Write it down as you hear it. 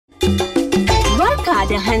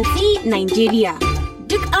da Hantsi, Nijeriya.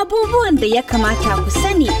 Duk abubuwan da ya kamata ku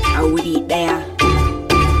sani a wuri ɗaya.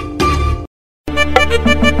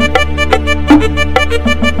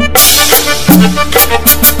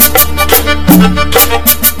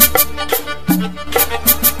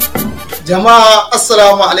 Jama'a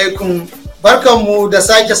assalamu alaikum, barkanmu da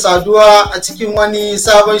sake saduwa a cikin wani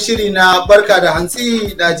sabon shiri na Barka da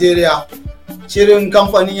Hantsi Najeriya. Shirin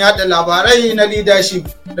kamfanin yada labarai na leadership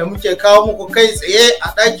da muke kawo muku kai tsaye a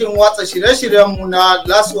ɗakin watsa shirye-shiryenmu na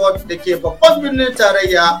Last Word da ke babban birnin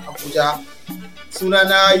tarayya Abuja.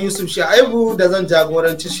 Sunana Yusuf Shaibu da zan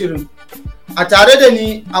jagoranci shirin. A tare da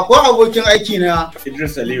ni akwai abokin aiki na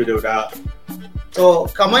Idris Aliyu Dauda. To,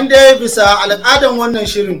 kamar dai bisa al'adan wannan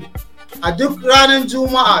shirin, a duk ranar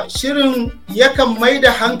Juma'a shirin yakan mai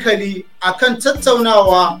da hankali akan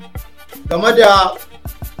tattaunawa game da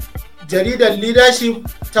jaridar leadership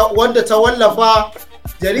wanda ta wallafa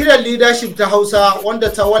jaridar leadership ta Hausa wanda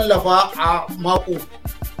ta wallafa a mako.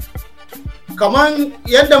 Kamar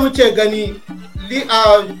yadda muke gani,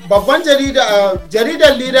 babban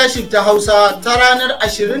jaridar leadership ta Hausa ta ranar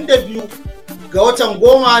 22 ga watan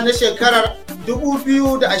 10 na shekarar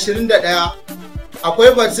 2021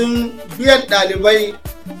 akwai batun biyan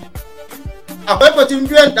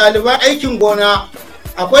ɗalibai aikin gona,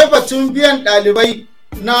 akwai batun biyan ɗalibai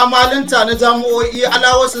na malanta na jami'o'i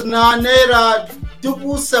alawus na naira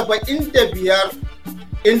 75,000,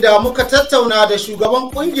 inda muka tattauna da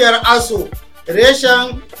shugaban ƙungiyar ASUU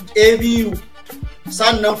reshen ABU.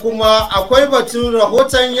 Sannan kuma akwai batun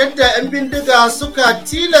rahoton yadda 'yan bindiga suka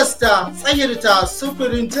tilasta tsahirta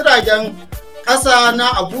sufurin jiragen ƙasa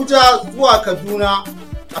na Abuja zuwa Kaduna.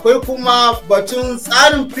 Akwai kuma batun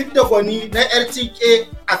tsarin fidda gwani na RTK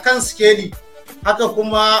a kan skeli. Haka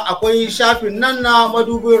kuma akwai shafin nan na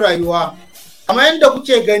Madubin Rayuwa. Kamar yadda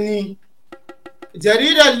kuke gani,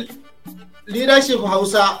 jaridar Leadership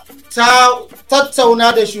Hausa ta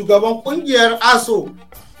tattauna da shugaban ƙungiyar ASUU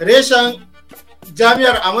reshen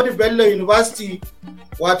Jami'ar ABU University,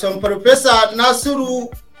 wato Farfesa Nasiru,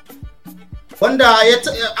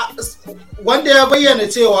 wanda ya bayyana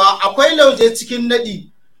cewa akwai lauje cikin naɗi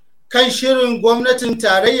kan shirin gwamnatin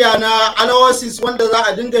tarayya na alawus wanda za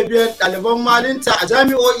a dinga biyan ɗaliban malanta a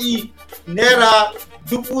jami'o'i naira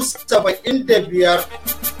 75,000.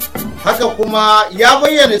 Haka kuma ya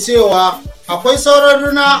bayyana cewa akwai sauran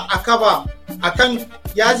runa a kaba akan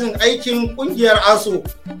yajin aikin ƙungiyar ASUU.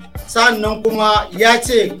 Sannan kuma ya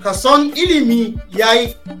ce kason ilimi ya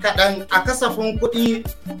yi kaɗan a kasafin kuɗi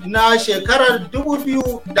na shekarar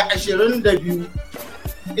 2022.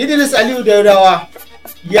 Idris Aliyu Daudawa,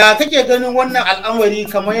 ya kake ganin wannan al'amari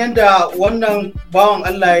kamar yadda wannan bawan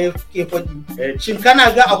Allah ya ke faɗi? Shin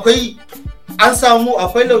kana ga akwai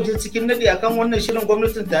lauje cikin naɗi akan wannan shirin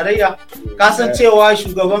gwamnatin tarayya? Kasancewa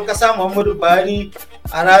shugaban ƙasa Muhammadu Buhari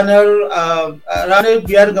a ranar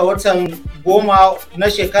 5 ga watan 10 na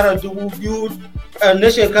shekarar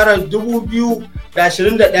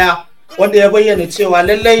 2021 wanda ya bayyana cewa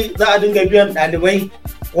lallai za a dinga biyan ɗalibai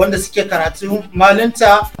wanda suke karatun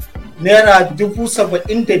malanta naira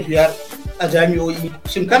 75,000 a jami'o'i.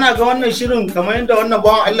 Shin kana ga wannan shirin kamar yadda wannan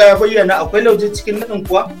bawan Allah ya bayyana akwai lauje cikin naɗin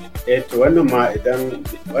kuwa? To wannan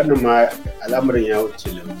ma al'amarin ya wuce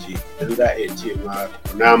lauje, idan za a iya ce ma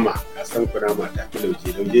kunama, a san kunama ta fi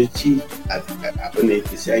lauje ci abin da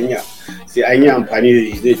yake sai an yi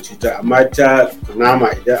amfani da zai cuta, amma ta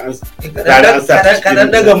kunama idan an sa ta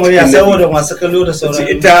cikin daga murya saboda masu kallo da sauran,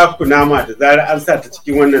 ita kunama da zarar an sa ta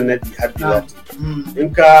cikin wannan nadi har da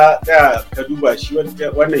in ka tsaya ka duba shi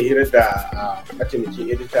wannan hirar da mataimakin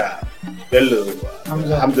edita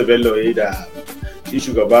Hamza Bello ya yi da shi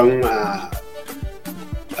shugaban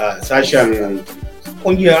sashen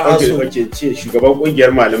ƙungiyar ASUU, ce shugaban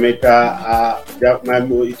ƙungiyar malamai ta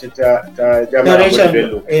jami'o'i ta Jami'ar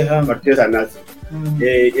ABU Farfesa Nasiru,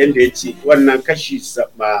 yadda ya ce wannan kashi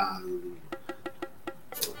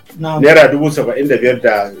naira 75,000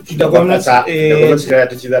 da shugaban ƙasa da gwamnati ta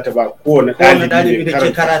ce za ta ba kowane ɗalibi da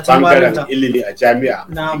ke karatun bangaren ilimi a jami'a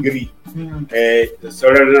digiri da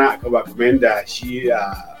sauran na aka ba kamar yadda shi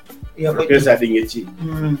Farfesa din ya ce.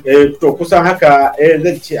 To kusan haka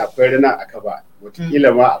zan ce akwai rana aka ba,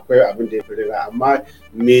 wataƙila ma akwai abin da ya fi rana, amma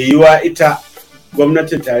me yiwa ita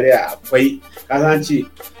gwamnatin tarayya akwai kasance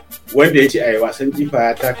wanda ya ce a yi wasan jifa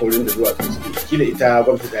ya taka wurin da zuwa suke, kila ita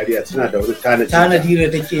gwamnatin tarayya suna da wani tanadi da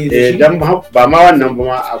take da shi. Dan ba ma wannan ba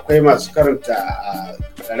ma akwai masu karanta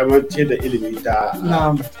karamar ce da ilimi ta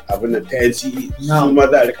abin ta NCE su ma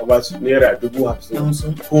za a rika ba su naira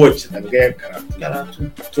 50,000 kowace tsangayar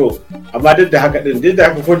karatu. To amma duk da haka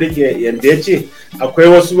ko da ke yanda ya ce akwai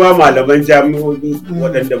wasu ma malaman jami'o'i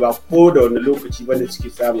waɗanda ba ko da wani lokaci bane suke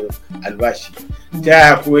samun albashi. Ta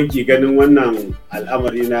yaya kuma yake ganin wannan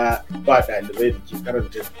al'amari na ba ɗalibai da ke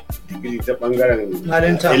karanta digiri ta ɓangaren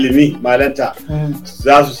ilimi malanta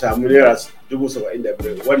za su samu naira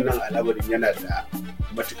 75,000, wannan al'amarin yana da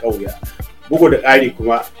matuƙar wuya. Bugu da ƙari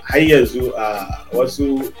kuma har yanzu a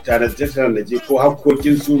wasu tanaje ko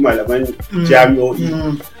hakkokin su malaman jami'o'i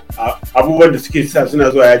abubuwan da suke sa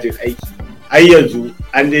suna zuwa yajin aiki har yanzu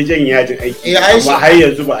an dai jan yajin aiki amma har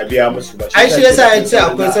yanzu ba a biya musu ba. Ai shi yasa ya ce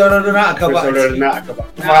akwai sauran rana aka ba.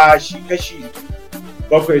 Kuma shi kashi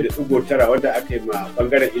 7.9 wanda aka yi ma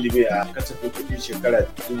bangaren ilimi a kasafin kuɗi shekara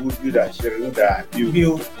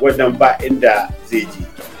 2022 wannan ba inda zai je.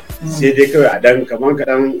 Sai dai kawai a dan kaman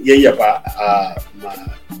kaɗan yayyafa a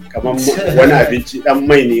kaman wani abinci dan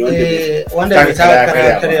mai ne wanda bai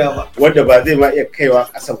karya ba wanda ba zai ma iya kaiwa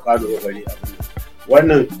ƙasan kwano ba bari abu.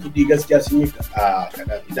 Wannan kuɗi gaskiya sun yi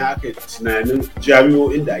kaɗan idan aka yi tunanin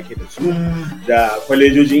jami'o'in da ake da su da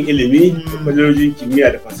kwalejojin ilimi da kwalejojin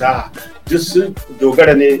kimiyya da fasaha duk sun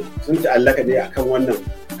dogara ne sun ta'allaka ne akan wannan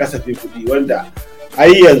kasafin kuɗi wanda har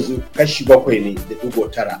yanzu kashi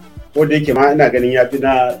 7.9 ko da yake ma ina ganin ya fi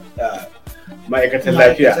na ma'aikatan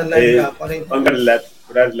lafiya bangaren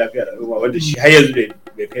kula da lafiyar al'umma wanda shi har yanzu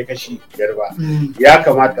bai kai kashi 5 ba. Ya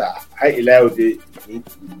kamata har ila yau dai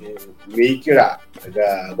me yi kira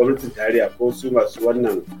daga gwamnatin tarayya ko su masu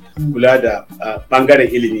wannan kula da bangaren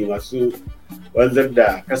ilimi masu wanzar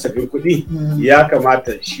da kasafin kuɗi ya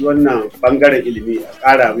kamata shi wannan bangaren ilimi a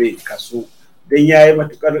ƙara mai kaso don ya yi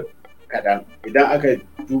matuƙar kaɗan idan aka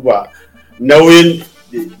duba nauyin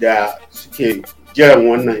da suke jiran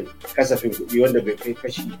wannan kasafin kuɗi wanda bai kai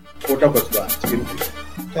kashi ko 8 ba cikin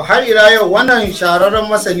to har ila yau wannan shahararren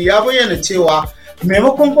masani ya bayyana cewa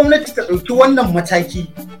maimakon gwamnati ta ɗauki wannan mataki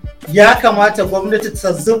ya kamata gwamnati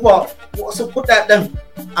ta zuba wasu kuɗaɗen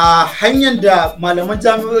a hanyar da malaman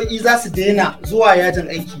jami'o'i za su daina zuwa yajin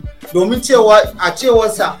aiki domin cewa a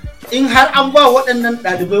cewarsa in har an ba waɗannan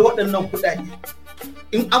ɗalibai waɗannan kuɗaɗe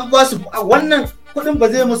in an ba su wannan kuɗin ba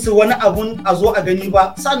zai musu wani abun a zo a gani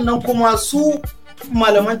ba sannan kuma su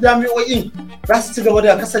malaman jami'o'in za su ci gaba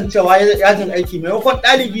da kasancewa yajin aiki maimakon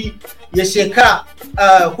ɗalibi ya shekara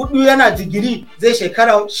 4 yana digiri zai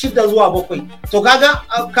shekara 6 zuwa 7 to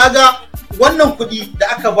kaga wannan kuɗi da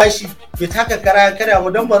aka bashi bai taka kara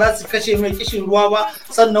ba don ba za su kashe mai kishin ruwa ba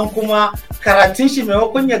sannan kuma karatun shi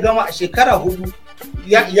maimakon ya gama a shekara 4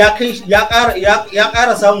 ya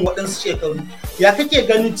ƙara samun waɗansu shekaru. Ya kake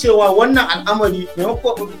ganin cewa wannan al'amari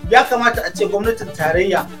ya kamata a ce gwamnatin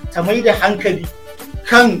tarayya ta mai da hankali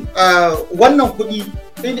kan wannan kuɗi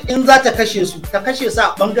in za ta kashe su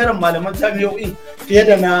a ɓangaren malaman jami'o'in fiye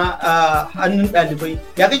da na hannun ɗalibai.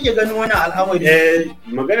 Ya kake ganin wannan al'amari?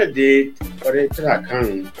 Magana da kwarai tana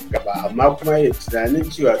kan gaba amma kuma ya tunanin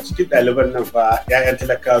cewa cikin ɗaliban nan fa 'ya'yan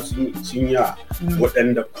talakawa sun yawa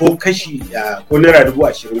waɗanda ko kashi ko naira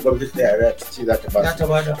 20,000 gwamnati ta yara ta ce za ta ba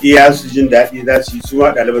su iya su jin daɗi za su yi su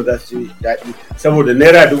ma ɗaliban za su ji daɗi saboda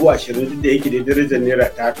naira 20,000 duk da yake da darajar naira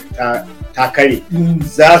ta kare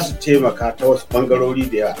za su taimaka ta wasu ɓangarori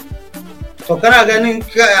da yawa. To kana ganin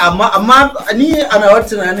amma ni a nawar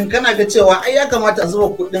tunanin kana ga cewa ai ya kamata a zuba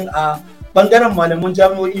kuɗin a ɓangaren malaman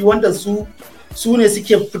jami'o'i wanda su ne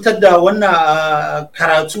suke fitar da wannan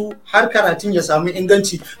karatu har karatun ya samu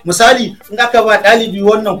inganci. Misali in aka ba ɗalibi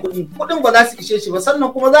wannan kuɗin ba za su ishe shi ba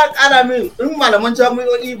sannan kuma za a ƙara mai in malaman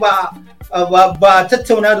jami'o'i ba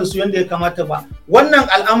tattauna da su yadda ya kamata ba wannan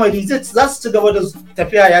al'amari za su ci gaba da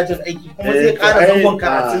tafiya yajin aiki kuma zai ƙara zangon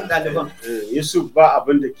karatun ɗaliban. Yusuf ba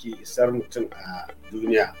abin da ke isar mutum a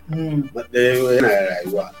duniya matsayin yana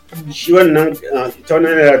rayuwa shi wannan ita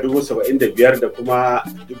wannan naira 75,000 da kuma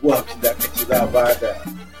 50,000 da aka ce za a ba da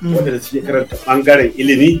waɗanda suke karanta ɓangaren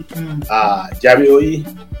ilimi a jami'o'i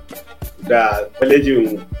da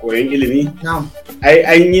kwalejin koyon ilimi ai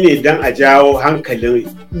an yi ne don a jawo hankalin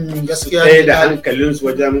ɗaya da hankalinsu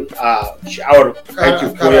wajen sha'awar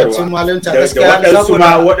aikin koyarwa da waɗansu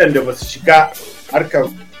ma waɗanda ba su shiga harkar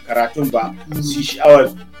karatun ba su sha'awar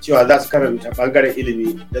cewa za su karanta ɓangaren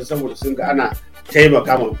ilimi don saboda sun ga ana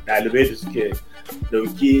taimaka ma ɗalibai da suke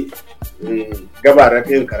dauki gabarar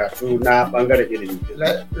yin karatu na ɓangaren ilimi.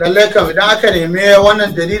 Lallai kam idan aka nemi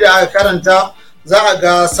wannan jarida aka karanta za a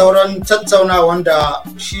ga sauran tattauna wanda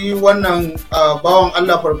shi wannan bawan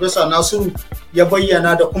Allah Farfesa Nasiru ya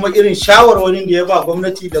bayyana da kuma irin shawarwarin da ya ba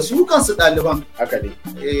gwamnati da su kansu ɗaliban. Haka ne.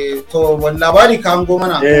 To wani labari ka hango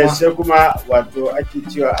mana? Sai kuma wato ake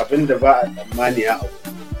cewa abin da ba a tsammani ya auku.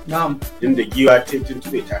 inda giwa ta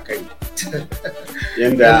tuntube ta kai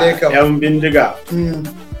yanda yan bindiga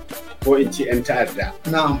ko in ce yan ta'adda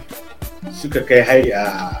suka kai hari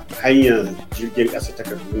a hanyar jirgin ƙasa ta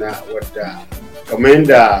Kaduna, wadda kamar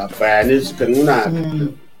yadda bayanai suka nuna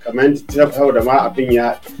kamar yadda da ma abin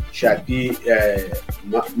ya shafi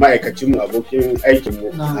ma'aikacinmu abokin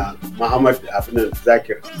aikinmu Muhammad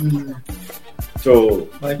Zakir. To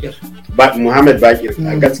Muhammad Bakir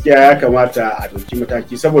a gaskiya ya kamata a ɗauki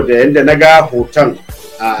mataki, saboda yadda na ga hoton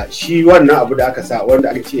shi wannan abu da aka sa wanda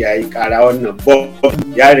aka ce ya yi ƙara, wannan bomb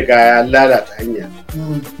ya riga ya lalata hanya.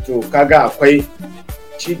 To kaga akwai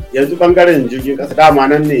yanzu bangaren jirgin ƙasa dama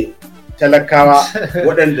nan ne talakawa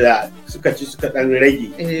waɗanda suka ci suka ɗan rage,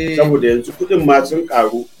 saboda yanzu kuɗin ma sun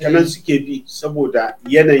ƙaru ta nan suke bi saboda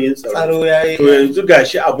yanayin tsaro. To yanzu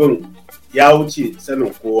gashi abin ya wuce sanin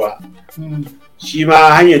kowa. Shi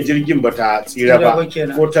ma hanyar jirgin bata tsira ba,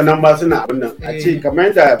 ko ta nan ma suna abin nan a ce kamar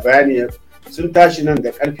yadda bayani sun tashi nan da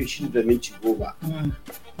karfe 6:10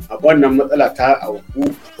 a wannan matsala ta auku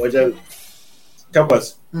wajen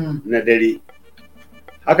 8 na dare.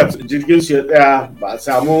 Haka jirgin su ya tsaya, ba a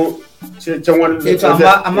samu can wani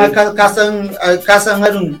amma ka san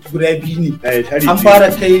harin guda biyu ne. An fara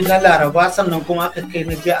kai na Laraba, sannan kuma aka kai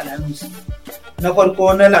na jiya Alhamis. Na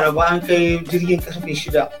farko na Laraba an kai jirgin karfe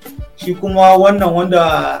 6, shi kuma wannan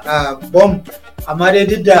wanda bom, amma dai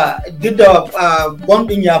duk da bom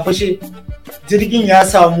din ya fashe, jirgin ya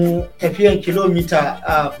samu tafiyan kilomita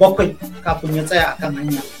 7 kafin ya tsaya akan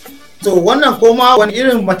hanya. To wannan koma wani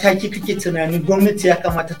irin mataki kake tunanin gwamnati ya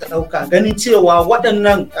kamata ta ɗauka, ganin cewa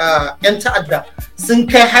waɗannan 'yan ta'adda sun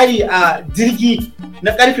kai hari a jirgi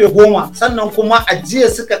na karfe 10, sannan kuma a jiya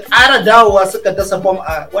suka ƙara dawowa suka dasa bom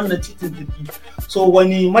a wannan titin jirgi. So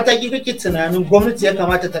wani mataki kake tunanin gwamnati ya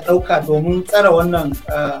kamata ta ɗauka domin tsara wannan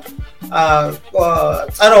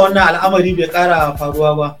al'amari bai ƙara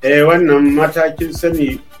faruwa ba? Wannan matakin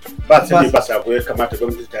sani ba sako ya kamata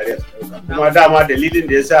gwamnati tarayya ta ɗauka. Kuma dama dalilin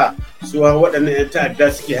da ya sa su waɗannan 'yan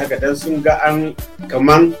ta'adda suke haka, dan sun ga an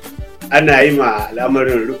kaman ana yi ma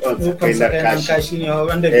al'amarin rikon sakainar kashi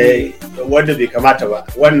wanda bai kamata ba.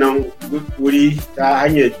 Wannan wuri ta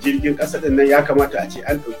hanyar jirgin ƙasa ɗin nan ya kamata a ce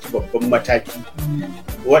an ɗauki babban mataki,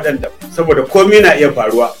 waɗanda saboda komai na iya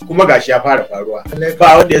faruwa, kuma gashi ya fara faruwa,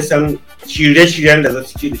 ba wanda ya san shirye-shiryen da za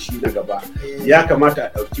su ci da shi na gaba. Ya kamata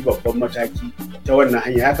a ɗauki babban mataki ta wannan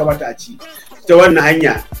hanya. Ya kamata a ci ta wannan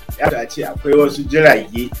hanya ya kamata a ce akwai wasu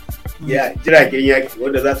jiragen yaƙi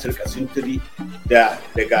wanda za su rika sintiri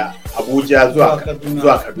daga Abuja zuwa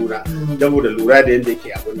Kaduna, saboda lura da yadda yake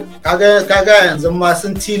abin nan. Kaga yanzu ma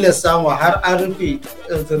sun tilasta mu har an rufe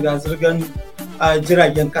zirga-zirgar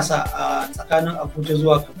jiragen kasa a tsakanin Abuja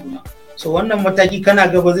zuwa Kaduna. So wannan mataki kana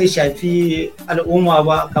ga ba zai shafi al'umma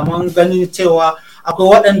ba, kamar ganin cewa akwai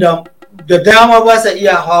waɗanda da dama ba sa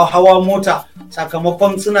iya hawa mota,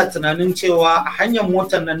 sakamakon suna tunanin cewa a hanyar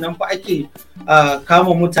motar nan fa ake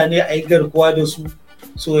kama mutane a yi garkuwa da su.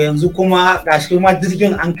 So yanzu kuma gashi ma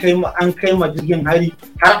jirgin an kai ma jirgin hari,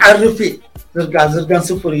 har an rufe zirga-zirgar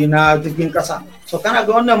sufuri na jirgin kasa. So kana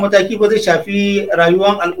ga wannan mataki ba zai shafi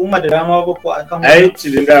rayuwar al'umma da dama ba ko akan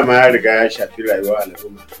cikin dama ya riga ya shafi rayuwar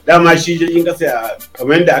al'umma. Dama shi jirgin kasa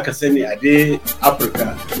kamar yadda aka sani a dai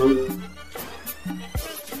Afirka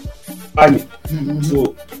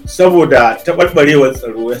so saboda taɓarɓarewar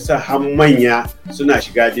tsaro ya sa har manya suna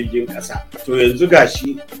shiga jirgin ƙasa. To yanzu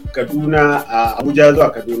gashi Kaduna a Abuja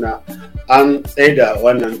zuwa Kaduna an tsaida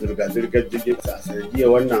wannan zirga-zirgar jirgin ƙasa a sanadiyar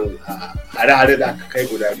wannan hare-hare da aka kai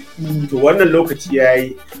guda biyu. To wannan lokaci ya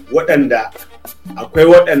yi akwai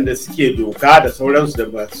waɗanda suke doka da sauransu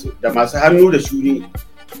da masu hannu da shuni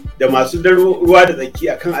da masu ruwa da tsaki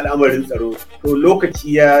akan al'amarin tsaro. To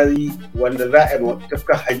lokaci ya yi wanda za a yi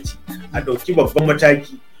tafkar hanci, a ɗauki babban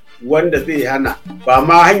mataki wanda zai hana ba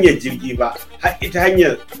ma hanyar jirgi ba, har ita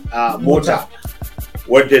hanyar mota,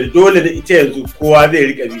 wadda dole da ita yanzu kowa zai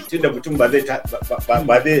rika bi, tunda mutum ba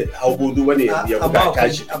zai hau buzu bane ya buga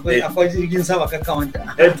tashi. Akwai jirgin sama kakkamanta.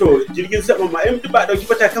 To jirgin sama ma in ba dauki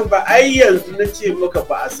matakan ba, ai yanzu na ce maka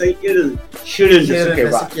ba a san irin shirin da suka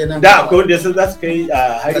yi ba. Da akwai wanda yasan za su kai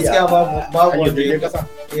hari a hanyar jirgin kasa.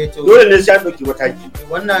 Dole ne sai an dauki mataki.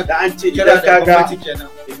 Wannan da an ce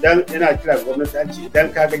idan yana kira gwamnati, an ce idan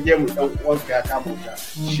kaga gemu dan uwanka ya kama wuta,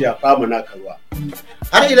 shi ya fama naka ruwa.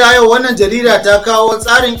 Har ila yau wannan jarida ta kawo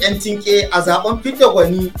tsarin 'yan tinke a zaben fidda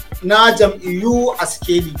gwani na jam'iyyu a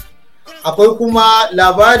sikeli. Akwai kuma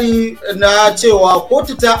labari na cewa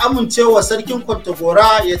kotu ta amincewa sarkin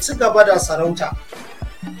Kwantagora ya ci gaba da sarauta.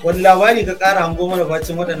 Wani labari ka kara hango mana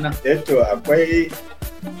bacin waɗannan? To akwai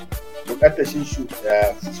bukatashin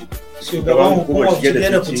shugaban hukumar shige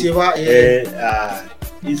da fice ba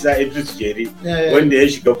Isa Idris Jere wanda ya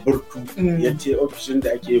shiga burtu ya ce ofishin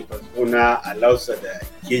da ake yin fasfo na alausa da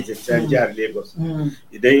ke can jihar Lagos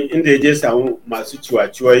idan inda ya je samu masu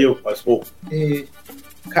ciwa-ciwa yin fasfo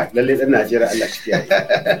lalle dan Najeriya Allah shi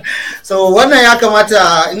kiyaye. So wannan ya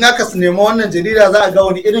kamata in aka nemi wannan jarida za a ga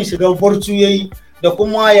wani irin shigar burtu yayi da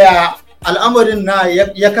kuma ya al'amarin na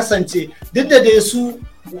ya kasance duk da dai su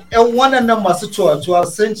 'yan wannan masu ciwa-ciwa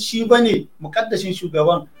sun shi bane mukaddashin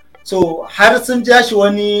shugaban. So har sun ja shi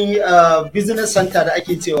wani business center da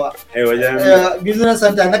ake cewa business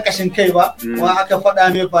center na kashin kai ba wa aka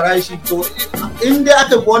faɗa mai farashi. To in dai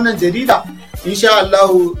aka bi wannan jarida insha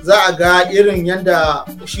Allah za a ga irin yadda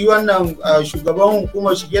shi wannan shugaban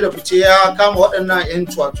hukumar shige da fice ya kama waɗannan 'yan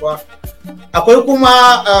cuwa-cuwa. Akwai kuma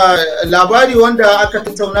labari wanda aka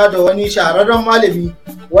tattauna da wani shahararren malami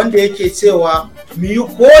wanda yake cewa mu yi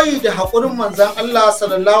koyi da haƙurin manzon Allah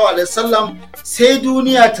sallallahu alaihi wasallam sai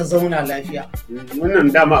duniya ta zauna lafiya.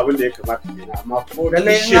 Wannan dama abin da ya kamata kenan, amma ko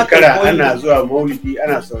shekara ana zuwa maulidi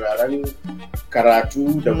ana sauraron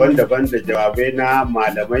karatu daban-daban da jawabai na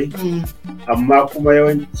malamai, amma kuma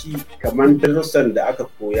yawanci kamar darussan da aka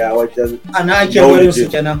koya wajen ana ake barin su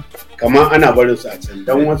kenan, kamar ana barin su a can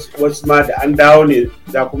don wasu ma da an dawo ne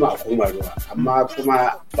za kuma a koma ruwa, amma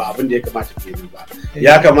kuma ba abin da ya kamata kenan ba.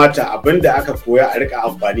 Ya kamata abin da aka koya a rika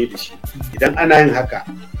amfani da shi. Idan ana yin haka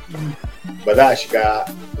ba za a shiga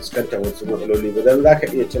fuskantar wasu matsaloli ba, don za ka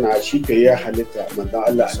iya tuna shi ka yi halitta manzon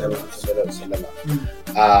Allah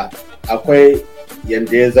a akwai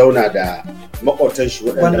yanda ya zauna da makwautan shi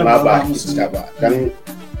waɗanda ma ba kirista ba, don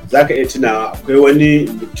za ka iya tunawa akwai wani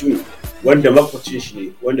mutum wanda makwaucin shi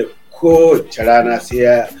ne wanda kowace rana sai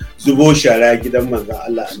ya zubo shara gidan manzon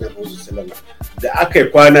Allah annabi sallallahu da aka yi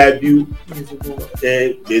kwana biyu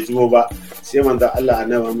bai zubo ba, sai manzon Allah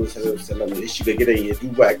annabi sallallahu ya shiga gidan ya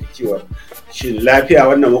duba ya cewa shin lafiya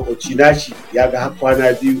wannan makwauci nashi, ya ga har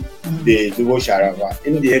kwana biyu bai zubo shara ba,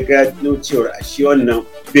 inda ya ga cewar a shi wannan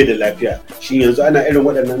bai da lafiya. Shin yanzu ana irin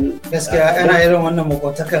waɗannan? Gaskiya ana irin wannan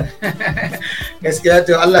makwautakan. Gaskiya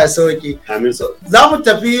to Allah ya sauke. Amin. Za mu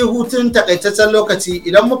tafi hutun takaitaccen lokaci,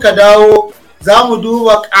 idan muka dawo za mu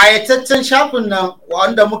duba ƙayataccen shafin nan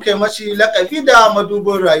wanda muka yi mashi laƙabi da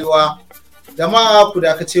madubin rayuwa. Jama'a ku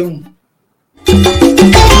dakace mu.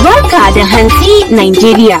 Barka da hantsi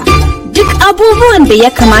Nijeriya. Duk abubuwan da ya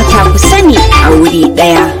kamata ku sani a wuri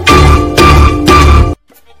ɗaya.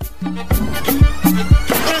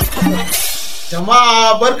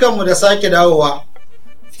 Jama'a barkanmu da sake dawowa.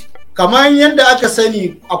 Kamar yadda aka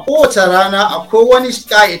sani a kowace rana akwai wani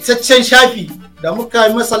ƙayataccen shafi da muka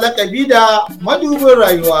yi masa laƙabi da madubin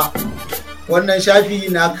rayuwa. Wannan shafi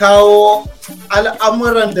na kawo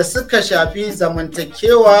al'amuran da suka shafi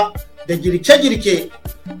zamantakewa da girke-girke,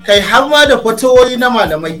 kai har ma da fatawoyi na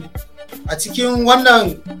malamai. A cikin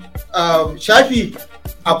wannan shafi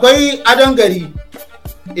akwai adon gari,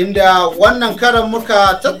 inda wannan karan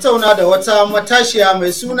muka tattauna da wata matashiya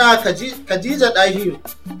mai suna Khadija Dahir,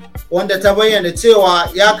 wanda ta bayyana cewa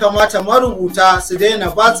ya kamata marubuta su daina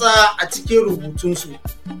batsa a cikin rubutunsu.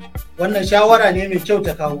 Wannan shawara ne mai kyau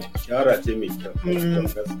ta kawo. Shawara ce mai kyau.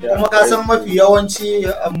 Kuma ka san mafi yawanci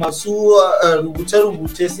masu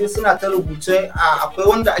rubuce-rubuce sai suna ta rubuce, akwai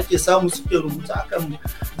wanda ake samu suke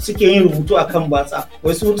yin rubutu akan batsa.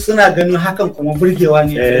 Wasu suna ganin hakan kuma burgewa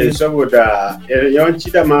ne. Saboda yawanci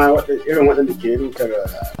dama irin waɗanda ke rubuta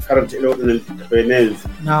karanta irin waɗannan littattafai na yanzu.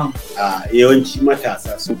 Yawanci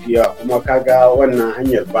matasa sun fi yawa, kuma kaga wannan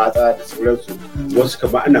hanyar batsa da sauransu wasu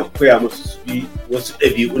kama ana koya musu su bi wasu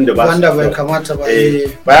ɗabi'un da ba wanda bai kamata ba.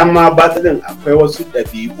 Bayan ma batsa din akwai wasu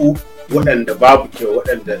ɗabi'u waɗanda babu kyau,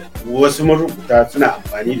 waɗanda wasu marubuta suna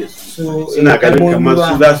amfani da su, suna ganin kamar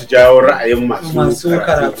su za su jawo ra'ayin masu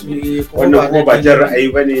karatu. Wannan kuma ba jan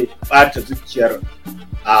ra'ayi ba ne, ɓata zuciyar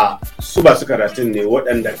su ba su karatun ne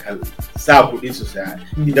waɗanda kan sa kuɗi su saya.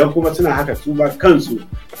 Idan kuma suna haka su ba kansu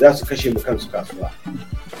za su kashe mu kansu kasuwa.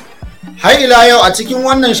 Har ila yau a cikin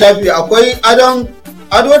wannan shafi akwai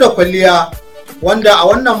ado da kwalliya, wanda a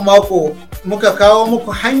wannan mako muka kawo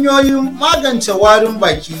muku hanyoyin magance warin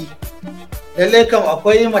baki. Lallai kam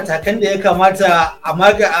akwai matakan da ya kamata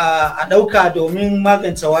a ɗauka domin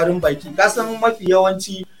magance warin baki. Kasan mafi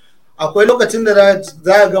yawanci akwai lokacin da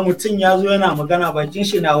za ga mutum ya zo yana magana bakin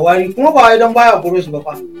shi na wari, kuma ba wai don baya buroshi ba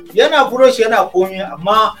fa, yana buroshi yana komi,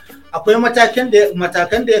 amma akwai matakan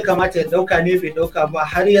da ya kamata ya ɗauka ne bai ɗauka ba,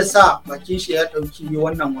 har ya sa bakin shi ya ɗauki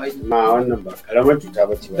wannan wari. Ma wannan ba karamar cuta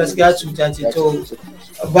ba ce. Gaskiya cuta ce. To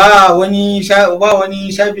ba wani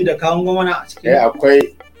shafi da kawon gwamna a cikin. Akwai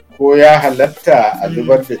ko ya halatta a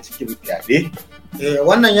zubar da cikin fyaɗe?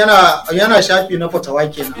 Wannan yana shafi na fatawa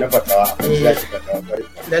kenan. Na fatawa, fatawa bari.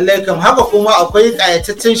 Lallai kam haka kuma akwai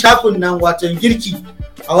ƙayataccen shafin nan wato girki.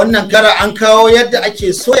 A wannan kara an kawo yadda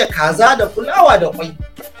ake soya kaza da fulawa da kwai.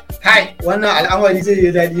 Kai, wannan al'amari zai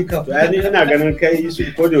yi daɗi kam. Ni ina ganin kai su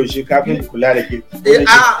ko da yaushe kafin kula da girki.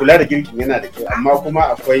 Kula da girkin yana da kyau, amma kuma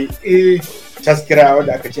akwai taskira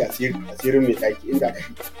wanda aka ce asirin mai ɗaki inda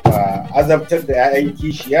azabtar da 'ya'yan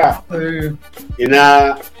kishiya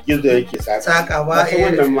ina gizo yake saka ba.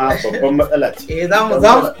 Wannan ma babban matsala ce.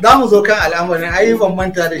 Za mu zo kan al'amarin, ai ban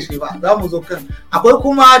manta da shi ba. Za mu zo kan. Akwai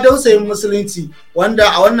kuma dausayin musulunci wanda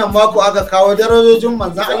a wannan mako aka kawo darajojin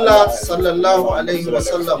manzon Allah sallallahu alaihi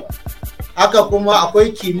wasallam. Haka kuma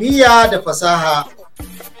akwai kimiyya da fasaha.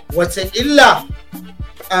 Wace illa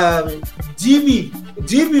GB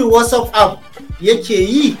WhatsApp app yake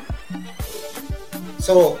yi?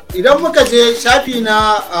 So idan muka je shafi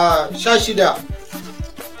na 16,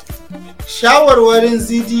 shawarwarin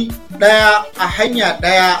ziri ɗaya a hanya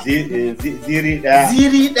ɗaya.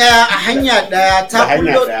 Ziri ɗaya a hanya ɗaya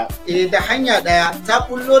da hanya ɗaya ta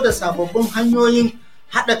bullo da sababbin hanyoyin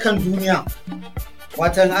haɗa kan duniya.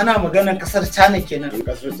 Watan ana maganar kasar China kenan.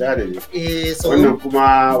 Kasar China ne. Wannan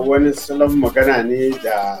kuma wani salon magana ne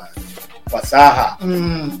da fasaha.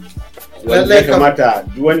 Wanda ya kamata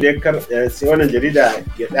duk wanda ya sai wannan jarida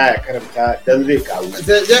ya ɗaya karanta don zai karu.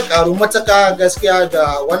 Zai karu matuƙa gaskiya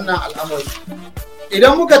da wannan al'amari.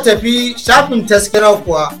 Idan muka tafi shafin taskira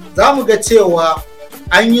kuwa za mu ga cewa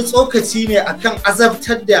an yi tsokaci ne akan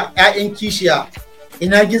azabtar da 'ya'yan kishiya.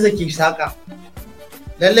 Ina gizo ke saƙa.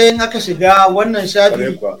 Lallai in aka shiga wannan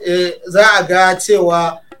shafi za a ga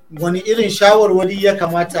cewa wani irin shawarwari ya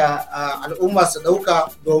kamata al'umma su ɗauka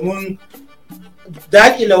domin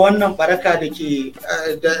daƙile wannan baraka da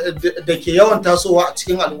ke yawan tasowa a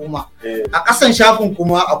cikin al'umma. A ƙasan shafin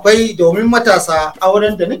kuma akwai domin matasa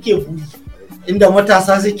auren da nake buri, inda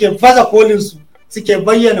matasa suke baza kolinsu suke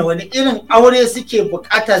bayyana wani irin aure suke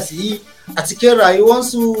bukata su yi a cikin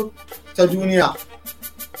rayuwarsu ta duniya.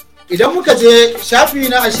 Idan muka je shafi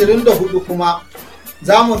na 24 kuma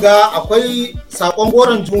za mu ga akwai saƙon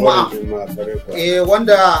goron juma'a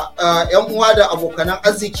wanda 'yan uwa da abokanan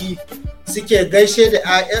arziki suke gaishe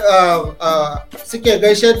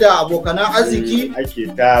da abokanan arziki ake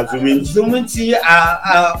ta zumunci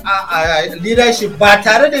a leadership ba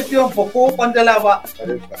tare da biyan fa ko kwandala ba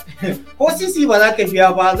ko sisi ba za ka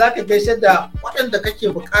biya ba, za ka gaishe da waɗanda kake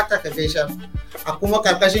bukata ka gaishe. A kuma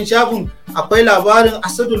karkashin shafin akwai labarin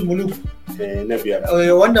Asadul Muluk na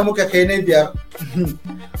 5 wanda muka kai na 5.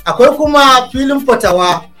 Akwai kuma filin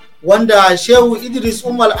fatawa wanda Shehu Idris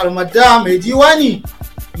Umar Almadda mai diwani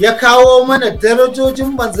ya kawo mana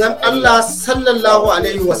darajojin manzon Allah sallallahu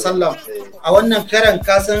alaihi wasallam. A wannan karan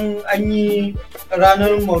kasan an yi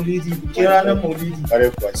ranar maulidi, bikin ranar maulidi.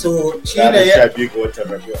 So shi ne ya shafi ga watan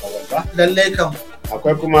Rabiul Awwal ba. Lallai kam.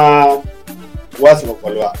 Akwai kuma wasu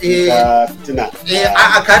kwakwalwa ka tuna.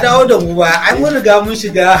 A ka dawo da mu ba, ai mun riga mun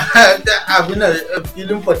shiga abin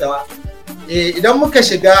filin fatawa. Idan muka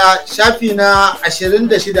shiga shafi na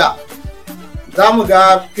 26 za mu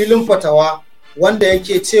ga filin fatawa wanda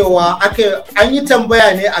yake cewa an yi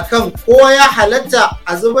tambaya ne akan ko ya halatta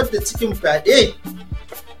a zubar da cikin fyaɗe,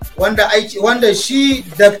 wanda shi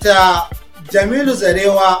Dr. Jamilu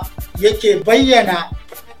Zarewa yake bayyana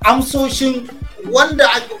amsoshin wanda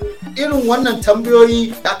irin wannan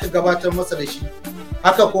tambayoyi da aka gabatar masa da shi.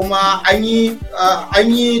 Haka kuma an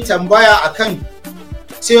yi tambaya akan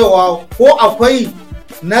cewa ko akwai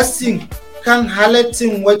nassin kan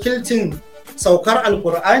halaccin wakilcin saukar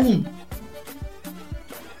alkur'ani.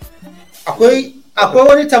 Akwai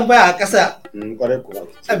wani tambaya a ƙasa.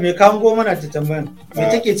 Me kango mana ta tambayan? Me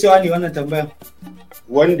take cewa ne wannan tambayan?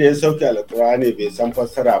 Wanda ya sauke alkur'ani bai san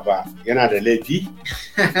fassara ba yana da laifi?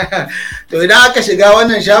 To idan aka shiga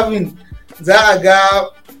wannan shafin za a ga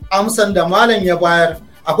amsan da malam ya bayar.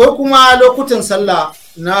 Akwai kuma lokutan sallah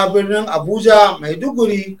na birnin Abuja,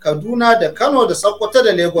 Maiduguri, Kaduna da Kano da Sokoto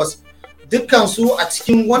da Lagos. Dukkansu a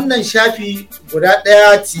cikin wannan shafi guda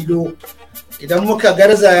ɗaya tilo. Idan muka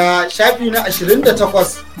garzaya shafi na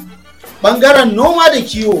 28 ɓangaren noma da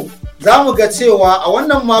kiwo za mu ga cewa a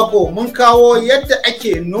wannan mako mun kawo yadda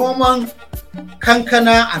ake noman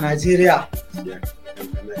kankana a Najeriya.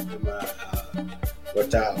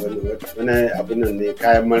 Wani abin nan ne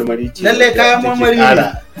kayan marmari ce. Lallai kayan marmari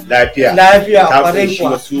ne. Lafiya kwarai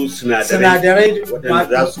kuwa. Wasu sinadarai waɗanda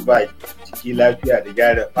za su ba jiki lafiya da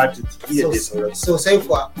gyara fatan jiki da dai sauransu. Sosai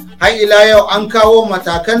kuwa. Har ila yau an kawo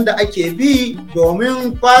matakan da ake bi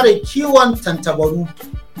domin fara kiwon tantabaru.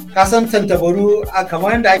 Ka san tantabaru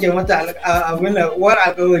kamar yadda ake mata abin uwar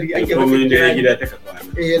alƙawari ake mata gida ta kafa.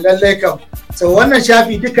 Lallai kam. So wannan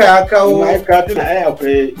shafi duka ya kawo. Ka tuna ai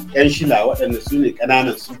akwai yan shila waɗanda su ne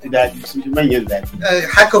ƙananan sun fi daɗi sun fi manyan daɗi.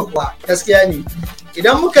 Haka kuwa gaskiya ne.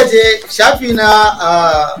 Idan muka je shafi na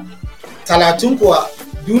 30 kuwa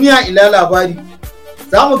duniya ila labari,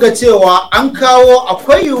 za mu ga cewa an kawo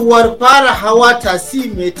akwai yiwuwar fara hawa tasi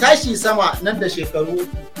mai tashi sama nan da shekaru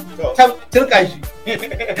turka shi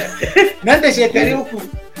nan da shekaru 3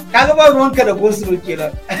 kaga ba ruwanka da gosulo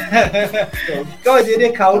kenan kawai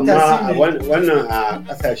dai kawo tasi ne. Wannan a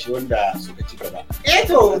kasashe wanda suka ci gaba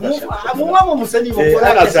to mu ma ba mu sani ba ko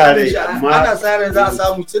ana sare za a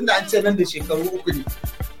samu tunda an ce nan da shekaru 3 ne.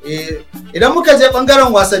 Idan muka je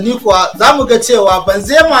bangaren wasanni kuwa za mu ga cewa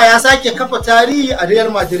Benzema ya sake kafa tarihi a Real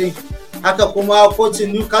Madrid, haka kuma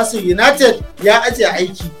kocin Newcastle United ya ajiye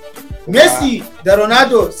aiki. Messi da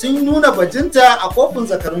Ronaldo sun nuna bajinta a kofin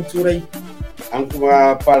zakarun Turai. An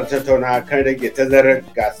kuma fara tattauna kan rage tazarar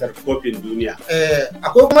gasar kofin duniya.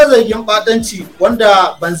 Akwai kuma zargin batanci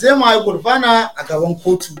wanda Benzema ya gurfana a gaban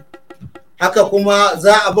kotu. Haka kuma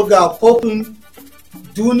za a buga kofin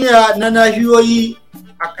duniya na nahiyoyi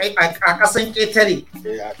a ƙasan ƙetare.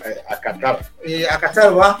 A Qatar. A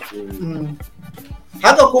Qatar ba.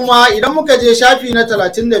 Haka kuma idan muka je shafi na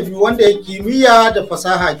 32 wanda ya kimiyya da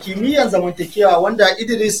fasaha, kimiyyan zamantakewa wanda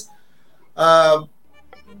Idris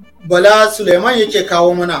Bala Suleiman yake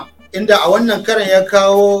kawo mana, inda a wannan karan ya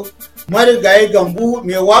kawo marigayi Gambu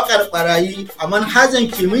mai waƙar ɓarayi a manhajan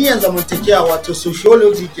kimiyyan zamantakewa wato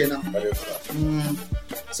sociology kenan.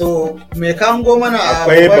 So me kan go mana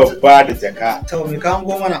akwai babba da jaka. To me kan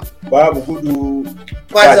go mana babu gudu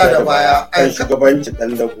ba da baya kan shugabancin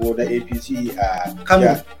dan dago na APC a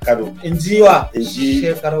Kano. Inji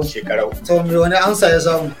shekarau. To me wani amsa ya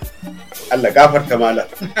samu? Allah gafarta malam.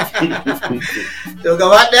 To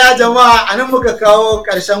gaba daya jama'a anan muka kawo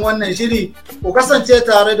karshen wannan shiri. Ku kasance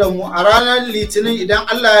tare da mu a ranar Litinin idan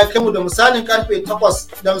Allah ya kai mu da misalin karfe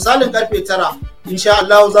 8 da misalin karfe 9. Insha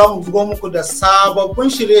Allah za mu bugo muku da sababbin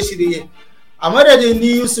shirye-shirye. A madadin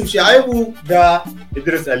ni Yusuf Shaibu da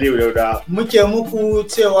Idris Aliyu Dauda muke muku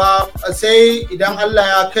cewa sai idan Allah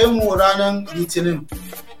ya kai mu ranar Litinin.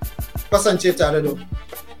 Kasance tare da mu.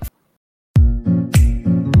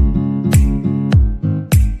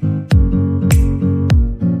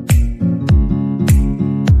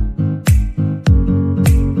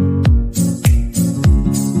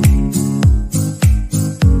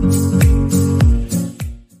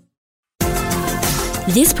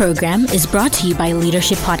 This program is brought to you by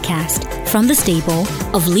Leadership Podcast from the stable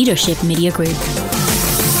of Leadership Media Group.